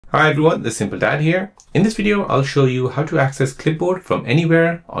Hi everyone, the Simple Dad here. In this video, I'll show you how to access Clipboard from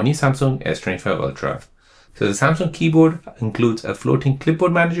anywhere on your Samsung S25 Ultra. So the Samsung keyboard includes a floating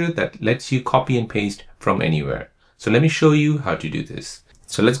clipboard manager that lets you copy and paste from anywhere. So let me show you how to do this.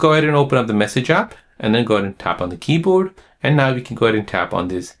 So let's go ahead and open up the message app and then go ahead and tap on the keyboard. And now we can go ahead and tap on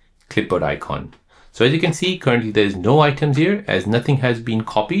this clipboard icon. So as you can see, currently there is no items here as nothing has been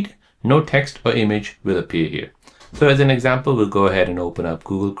copied. No text or image will appear here. So as an example, we'll go ahead and open up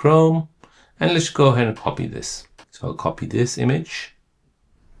Google Chrome and let's go ahead and copy this. So I'll copy this image,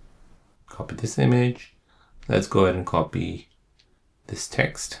 Let's go ahead and copy this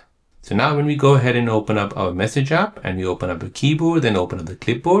text. So now when we go ahead and open up our message app and we open up a keyboard, then open up the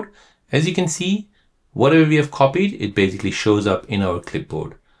clipboard, as you can see, whatever we have copied, it basically shows up in our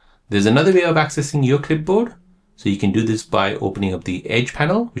clipboard. There's another way of accessing your clipboard. So you can do this by opening up the Edge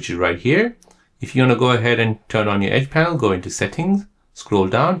panel, which is right here. If you want to go ahead and turn on your Edge panel, go into Settings, scroll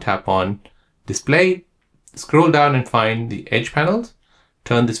down, tap on Display, scroll down and find the Edge panels,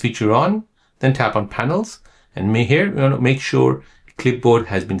 turn this feature on, then tap on Panels, and here we want to make sure Clipboard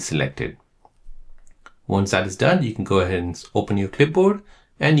has been selected. Once that is done, you can go ahead and open your clipboard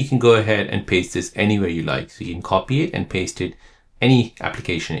and you can go ahead and paste this anywhere you like. So you can copy it and paste it any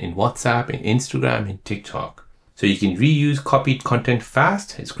application in WhatsApp, in Instagram, in TikTok. So you can reuse copied content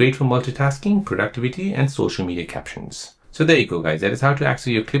fast. It's great for multitasking, productivity, and social media captions. So there you go, guys. That is how to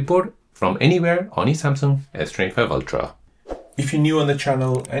access your clipboard from anywhere on your Samsung S25 Ultra. If you're new on the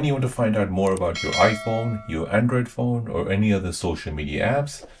channel and you want to find out more about your iPhone, your Android phone, or any other social media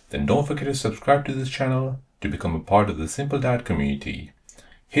apps, then don't forget to subscribe to this channel to become a part of the Simple Dad community.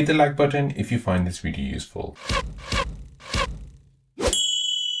 Hit the like button if you find this video useful.